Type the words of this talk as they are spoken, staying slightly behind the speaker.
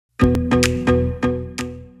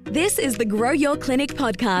This is the Grow Your Clinic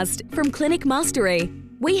podcast from Clinic Mastery.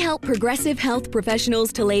 We help progressive health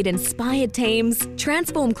professionals to lead inspired teams,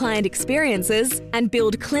 transform client experiences, and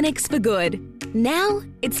build clinics for good. Now,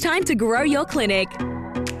 it's time to grow your clinic.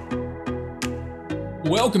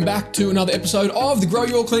 Welcome back to another episode of the Grow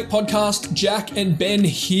Your Clinic podcast. Jack and Ben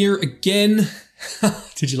here again.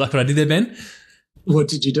 Did you like what I did there, Ben? What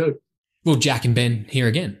did you do? Well, Jack and Ben here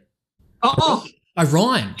again. Oh, I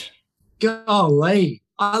rhymed. golly.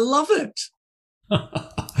 I love it.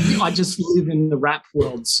 I just live in the rap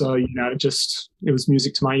world, so, it was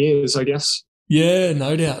music to my ears, I guess. Yeah,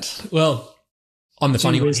 no doubt. Well, I'm the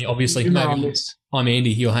funny one here, obviously. Maybe I'm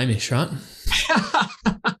Andy, you're Hamish, right?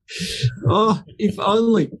 Oh, if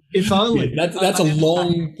only. Yeah, that's a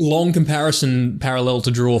long comparison parallel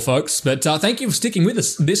to draw, folks. But thank you for sticking with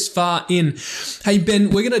us this far in. Hey,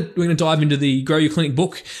 Ben, we're gonna dive into the Grow Your Clinic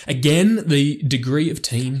book again, the degree of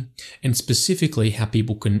team, and specifically how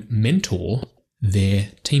people can mentor their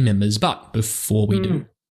team members. But before we do,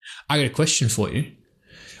 I got a question for you.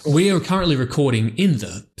 We are currently recording in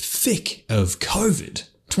the thick of COVID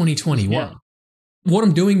 2021. Yeah. What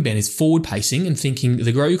I'm doing, Ben, is forward pacing and thinking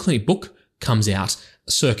the Grow Your Clinic book comes out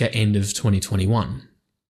circa end of 2021,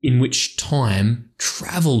 in which time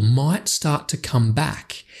travel might start to come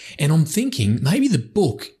back. And I'm thinking maybe the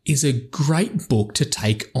book is a great book to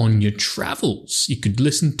take on your travels. You could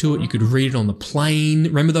listen to it. You could read it on the plane.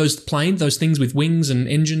 Remember those things with wings and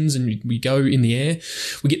engines and we go in the air?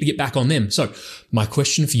 We get to get back on them. So my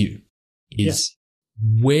question for you is,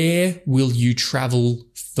 where will you travel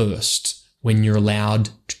first when you're allowed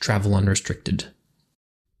to travel unrestricted?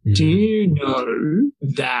 Do you know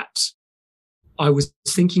that I was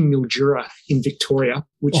thinking Mildura in Victoria,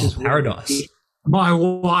 which is paradise. My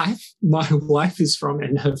wife is from,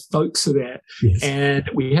 and her folks are there. Yes. And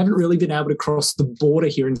we haven't really been able to cross the border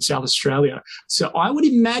here in South Australia. So I would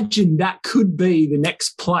imagine that could be the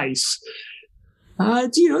next place.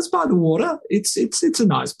 It's by the water. It's a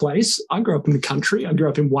nice place. I grew up in the country. I grew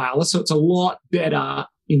up in Wales, so it's a lot better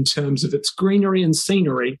in terms of its greenery and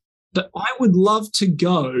scenery. But I would love to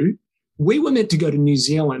go. We were meant to go to New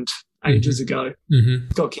Zealand ages ago.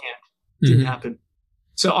 Got canned. Didn't happen.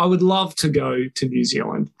 So I would love to go to New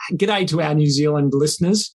Zealand. G'day to our New Zealand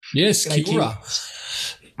listeners. Yes, G'day, kia ora.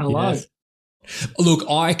 Hello. Yes. Look,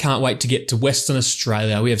 I can't wait to get to Western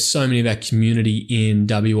Australia. We have so many of our community in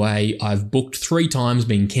WA. I've booked 3 times,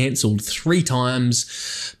 been cancelled 3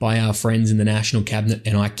 times by our friends in the National Cabinet,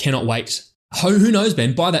 and I cannot wait. Who knows,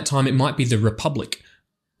 Ben? By that time, it might be the Republic,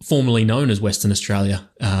 formerly known as Western Australia,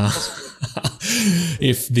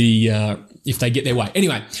 if they get their way.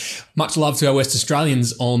 Anyway, much love to our West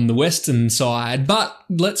Australians on the western side, but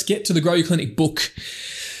let's get to the Grow Your Clinic book.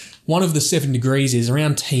 One of the 7 degrees is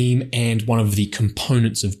around team, and one of the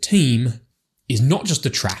components of team is not just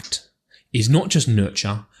attract, is not just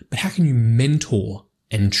nurture, but how can you mentor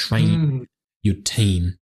and train your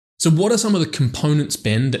team? So what are some of the components,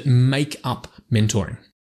 Ben, that make up mentoring?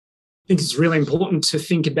 I think it's really important to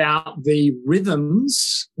think about the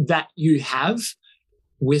rhythms that you have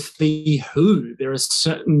with the who. There are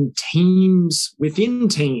certain teams within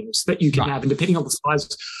teams that you can have, and depending on the size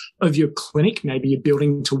of your clinic, maybe you're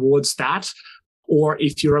building towards that. Or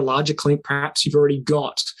if you're a larger clinic, perhaps you've already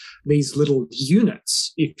got these little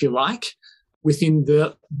units, if you like, within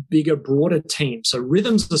the bigger, broader team. So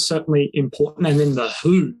rhythms are certainly important. And then the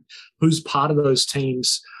who's part of those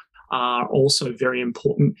teams are also very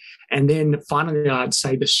important. And then finally, I'd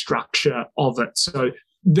say the structure of it. So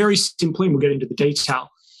very simply, and we'll get into the detail,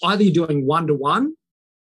 either you're doing one-to-one,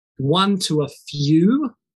 one to a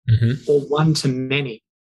few, or one to many.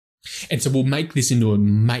 And so we'll make this into a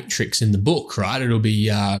matrix in the book, right? It'll be,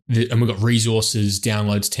 and we've got resources,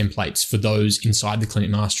 downloads, templates for those inside the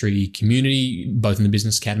Clinic Mastery community, both in the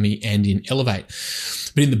Business Academy and in Elevate.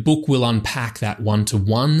 But in the book, we'll unpack that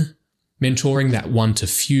one-to-one mentoring, that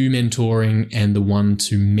one-to-few mentoring, and the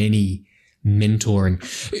one-to-many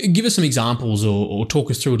mentoring. Give us some examples or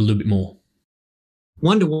talk us through it a little bit more.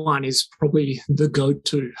 One-to-one is probably the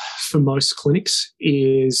go-to for most clinics.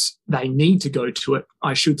 Is they need to go to it,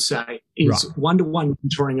 I should say, is one-to-one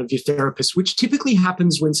mentoring of your therapist, which typically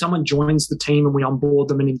happens when someone joins the team and we onboard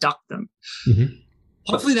them and induct them.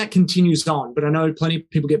 Hopefully that continues on, but I know plenty of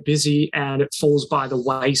people get busy and it falls by the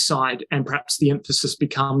wayside, and perhaps the emphasis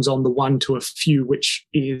becomes on the one to a few, which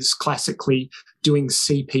is classically doing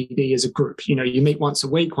CPD as a group. You meet once a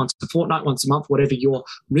week, once a fortnight, once a month, whatever your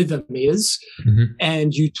rhythm is,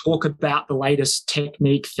 and you talk about the latest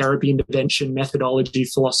technique, therapy, intervention, methodology,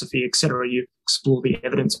 philosophy, etc. You explore the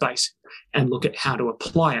evidence base and look at how to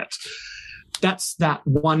apply it. That's that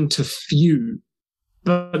one to few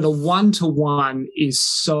But the one-to-one is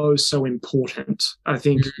so, so important. I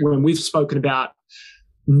think when we've spoken about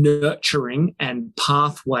nurturing and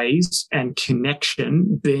pathways and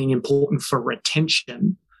connection being important for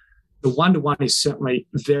retention, the one-to-one is certainly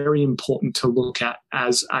very important to look at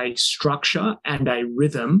as a structure and a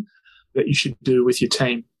rhythm that you should do with your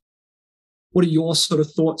team. What are your sort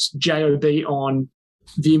of thoughts, JOB, on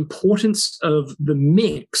the importance of the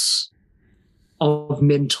mix of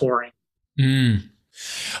mentoring?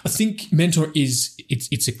 I think mentor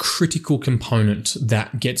it's a critical component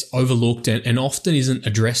that gets overlooked and often isn't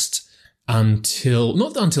addressed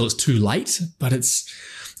not until it's too late, but it's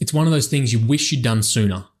one of those things you wish you'd done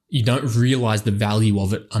sooner. You don't realize the value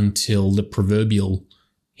of it until the proverbial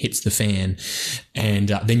hits the fan, and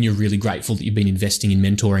then you're really grateful that you've been investing in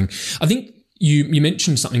mentoring. I think you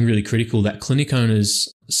mentioned something really critical that clinic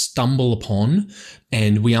owners stumble upon,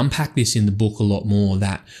 and we unpack this in the book a lot more,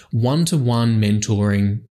 that one-to-one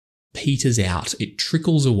mentoring peters out. It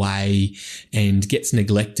trickles away and gets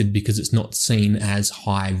neglected because it's not seen as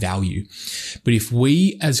high value. But if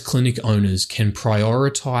we as clinic owners can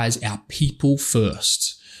prioritize our people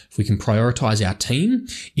first, if we can prioritize our team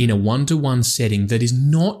in a one-to-one setting that is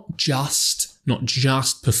not just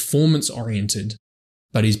performance oriented,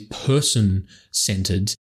 but is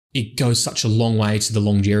person-centered, it goes such a long way to the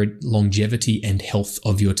longevity and health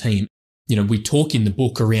of your team. You know, we talk in the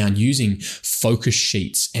book around using focus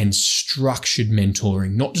sheets and structured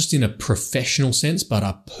mentoring, not just in a professional sense, but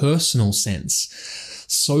a personal sense,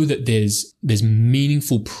 so that there's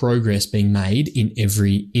meaningful progress being made in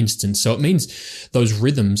every instance. So it means those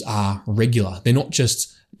rhythms are regular. They're not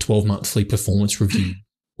just 12-monthly performance review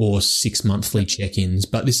or 6-monthly check-ins,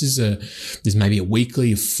 but there's maybe a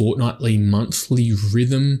weekly, a fortnightly, monthly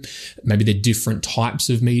rhythm. Maybe they're different types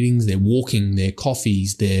of meetings. They're walking, they're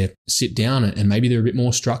coffees, they're sit down, and maybe they're a bit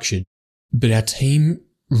more structured. But our team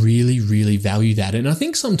really, really value that. And I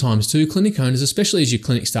think sometimes too, clinic owners, especially as your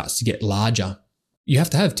clinic starts to get larger, you have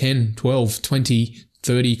to have 10, 12, 20,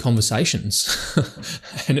 30 conversations.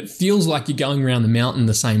 And it feels like you're going around the mountain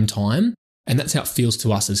the same time. And that's how it feels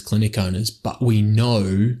to us as clinic owners. But we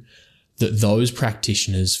know that those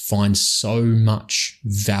practitioners find so much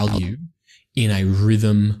value in a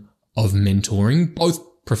rhythm of mentoring, both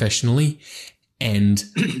professionally and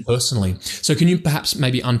personally. So can you perhaps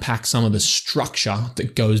maybe unpack some of the structure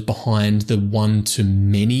that goes behind the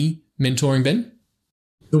one-to-many mentoring, Ben?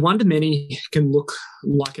 The one-to-many can look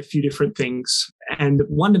like a few different things. And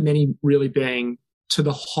one-to-many really being to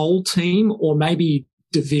the whole team, or maybe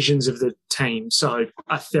divisions of the team. So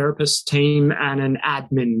a therapist team and an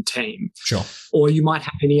admin team. Sure. Or you might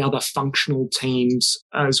have any other functional teams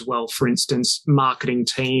as well. For instance, marketing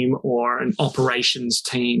team or an operations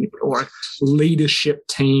team or a leadership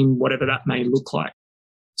team, whatever that may look like.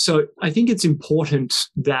 So I think it's important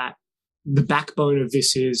that the backbone of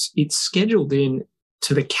this is it's scheduled in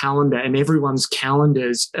to the calendar and everyone's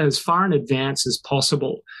calendars as far in advance as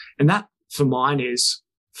possible. And that for mine is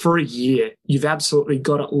for a year. You've absolutely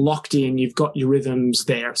got it locked in. You've got your rhythms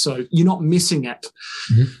there. So you're not missing it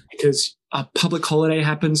because a public holiday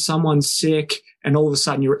happens, someone's sick, and all of a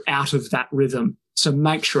sudden you're out of that rhythm. So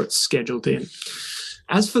make sure it's scheduled in.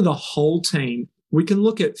 As for the whole team, we can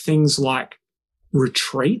look at things like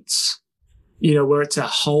retreats, where it's a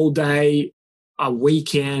whole day, a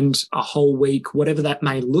weekend, a whole week, whatever that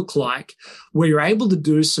may look like, where you're able to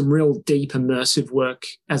do some real deep immersive work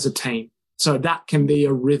as a team. So that can be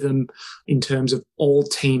a rhythm in terms of all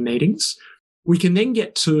team meetings. We can then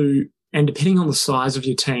get to, and depending on the size of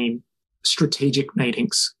your team, strategic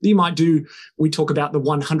meetings. You might do, we talk about the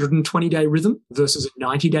 120-day rhythm versus a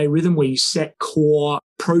 90-day rhythm where you set core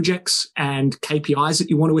projects and KPIs that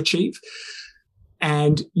you want to achieve.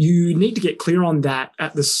 And you need to get clear on that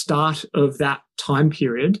at the start of that time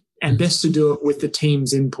period, and best to do it with the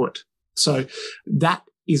team's input. So that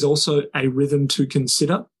is also a rhythm to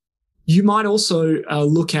consider. You might also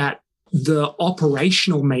look at the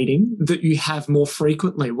operational meeting that you have more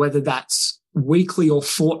frequently, whether that's weekly or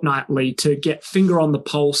fortnightly, to get finger on the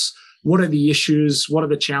pulse. What are the issues? What are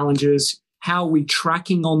the challenges? How are we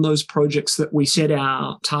tracking on those projects that we set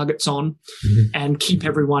our targets on, and keep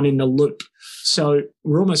everyone in the loop? So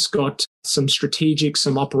we're almost got some strategic,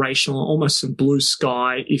 some operational, almost some blue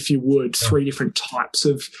sky, if you would, 3 different types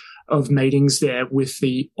of meetings there with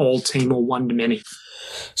the all team or one-to-many.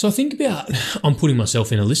 So I think about, I'm putting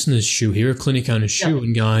myself in a listener's shoe here, a clinic owner's shoe,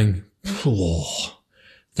 and going,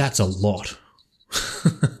 that's a lot.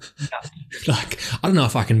 Like, I don't know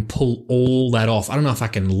if I can pull all that off. I don't know if I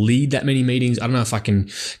can lead that many meetings. I don't know if I can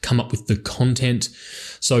come up with the content.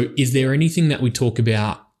 So is there anything that we talk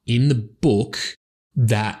about in the book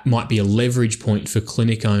that might be a leverage point for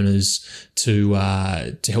clinic owners to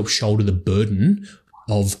help shoulder the burden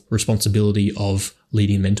of responsibility of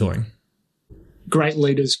leading and mentoring? Great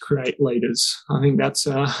leaders create leaders. I think that's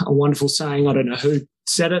a wonderful saying. I don't know who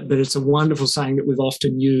said it, but it's a wonderful saying that we've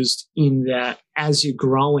often used, in that as you're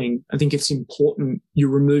growing, I think it's important you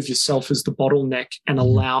remove yourself as the bottleneck and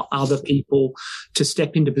allow other people to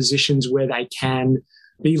step into positions where they can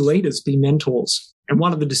be leaders, be mentors. And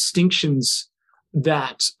one of the distinctions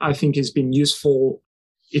that I think has been useful,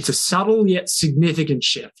 it's a subtle yet significant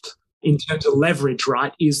shift in terms of leverage,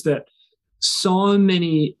 right, is that so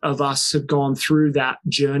many of us have gone through that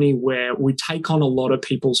journey where we take on a lot of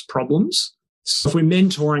people's problems. So if we're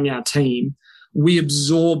mentoring our team, we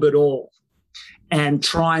absorb it all and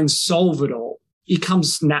try and solve it all. It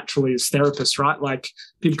comes naturally as therapists, right? Like,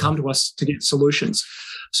 people come to us to get solutions.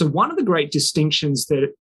 So one of the great distinctions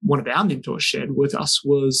that one of our mentors shared with us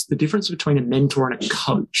was the difference between a mentor and a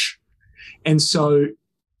coach. And so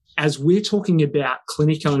as we're talking about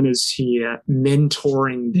clinic owners here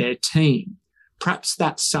mentoring their team, perhaps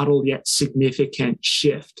that subtle yet significant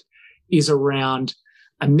shift is around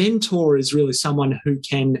a mentor is really someone who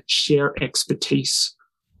can share expertise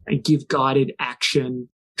and give guided action,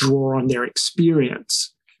 draw on their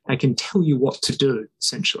experience. They can tell you what to do,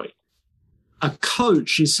 essentially. A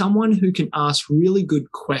coach is someone who can ask really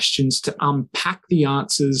good questions to unpack the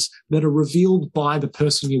answers that are revealed by the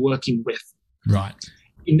person you're working with. Right.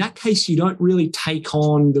 In that case, you don't really take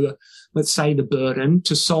on let's say, the burden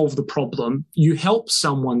to solve the problem. You help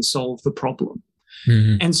someone solve the problem.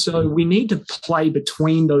 Mm-hmm. And so we need to play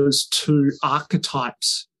between those two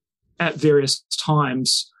archetypes at various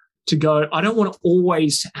times to go, I don't want to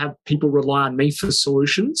always have people rely on me for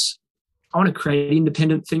solutions. I want to create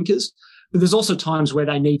independent thinkers, but there's also times where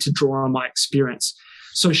they need to draw on my experience.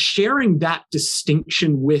 So sharing that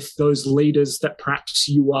distinction with those leaders that perhaps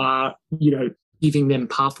you are, giving them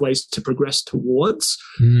pathways to progress towards,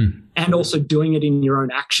 and also doing it in your own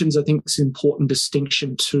actions, I think is an important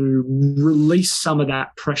distinction to release some of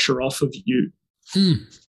that pressure off of you.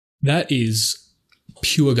 That is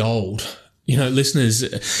pure gold. Listeners,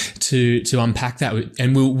 to unpack that,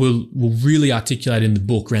 and we'll really articulate in the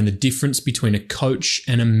book around the difference between a coach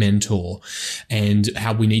and a mentor and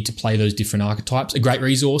how we need to play those different archetypes. A great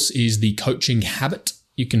resource is The Coaching Habit.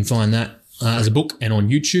 You can find that as a book and on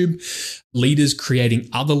YouTube. Leaders Creating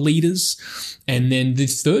Other Leaders. And then the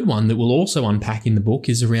third one that we'll also unpack in the book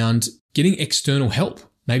is around getting external help.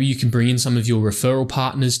 Maybe you can bring in some of your referral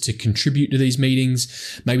partners to contribute to these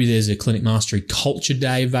meetings. Maybe there's a Clinic Mastery Culture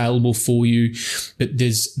Day available for you. But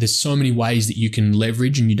there's so many ways that you can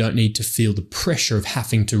leverage, and you don't need to feel the pressure of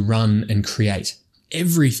having to run and create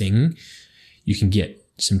everything. You can get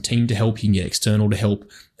some team to help, you can get external to help,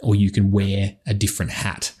 or you can wear a different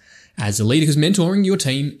hat as a leader, because mentoring your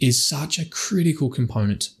team is such a critical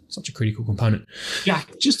component. Yeah,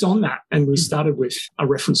 just on that, and we started with a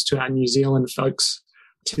reference to our New Zealand folks.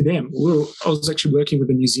 To them, I was actually working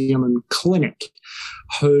with a New Zealand clinic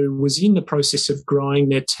who was in the process of growing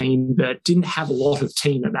their team but didn't have a lot of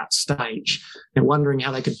team at that stage, and wondering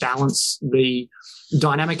how they could balance the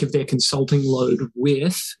dynamic of their consulting load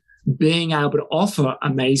with being able to offer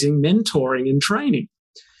amazing mentoring and training.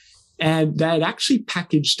 And they had actually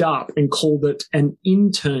packaged up and called it an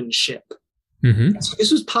internship. Mm-hmm. So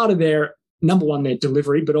this was part of their, number one, their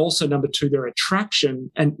delivery, but also number two, their attraction,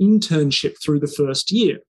 an internship through the first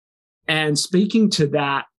year. And speaking to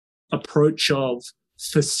that approach of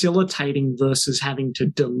facilitating versus having to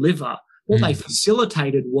deliver, what they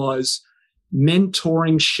facilitated was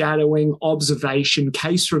mentoring, shadowing, observation,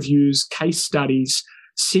 case reviews, case studies,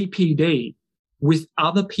 CPD with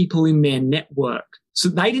other people in their network. So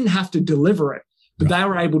they didn't have to deliver it, but they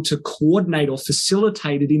were able to coordinate or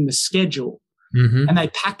facilitate it in the schedule. Mm-hmm. And they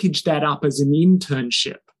packaged that up as an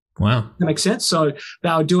internship. Wow. That makes sense? So they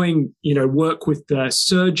were doing, work with the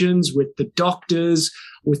surgeons, with the doctors,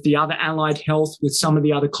 with the other allied health, with some of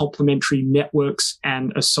the other complementary networks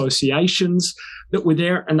and associations that were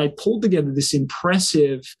there. And they pulled together this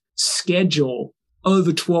impressive schedule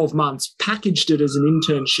over 12 months, packaged it as an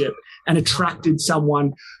internship, and attracted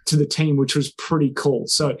someone to the team, which was pretty cool.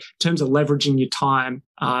 So in terms of leveraging your time,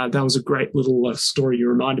 that was a great little story you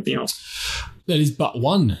reminded me of. That is but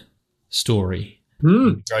one story.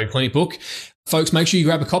 Grow Your Clinic book. Folks, make sure you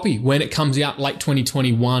grab a copy. When it comes out late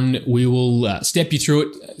 2021, we will step you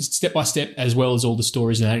through it step by step, as well as all the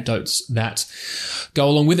stories and anecdotes that go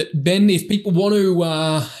along with it. Ben, if people want to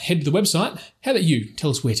head to the website, how about you?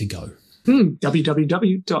 Tell us where to go.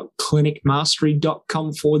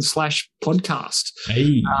 www.clinicmastery.com/podcast.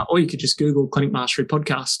 Hey. Or you could just Google Clinic Mastery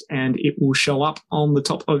Podcast and it will show up on the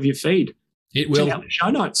top of your feed. It will. Check out the show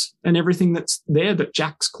notes and everything that's there that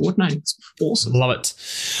Jack's coordinates. Awesome. Love it.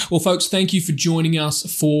 Well, folks, thank you for joining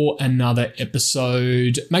us for another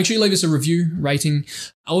episode. Make sure you leave us a review, rating,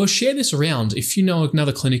 or share this around. If you know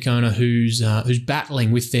another clinic owner who's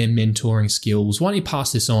battling with their mentoring skills, why don't you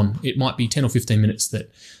pass this on? It might be 10 or 15 minutes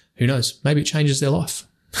that, who knows, maybe it changes their life.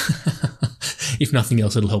 If nothing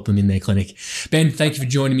else, it'll help them in their clinic. Ben, thank you for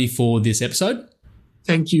joining me for this episode.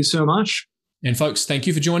 Thank you so much. And folks, thank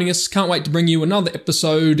you for joining us. Can't wait to bring you another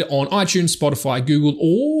episode on iTunes, Spotify, Google,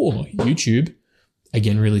 or YouTube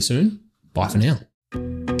again really soon. Bye for now.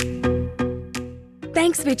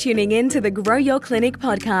 Thanks for tuning in to the Grow Your Clinic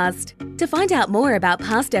podcast. To find out more about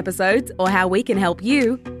past episodes or how we can help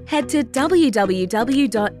you, head to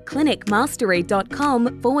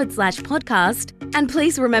www.clinicmastery.com/podcast. And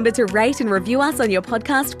please remember to rate and review us on your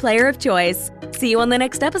podcast player of choice. See you on the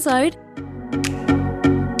next episode.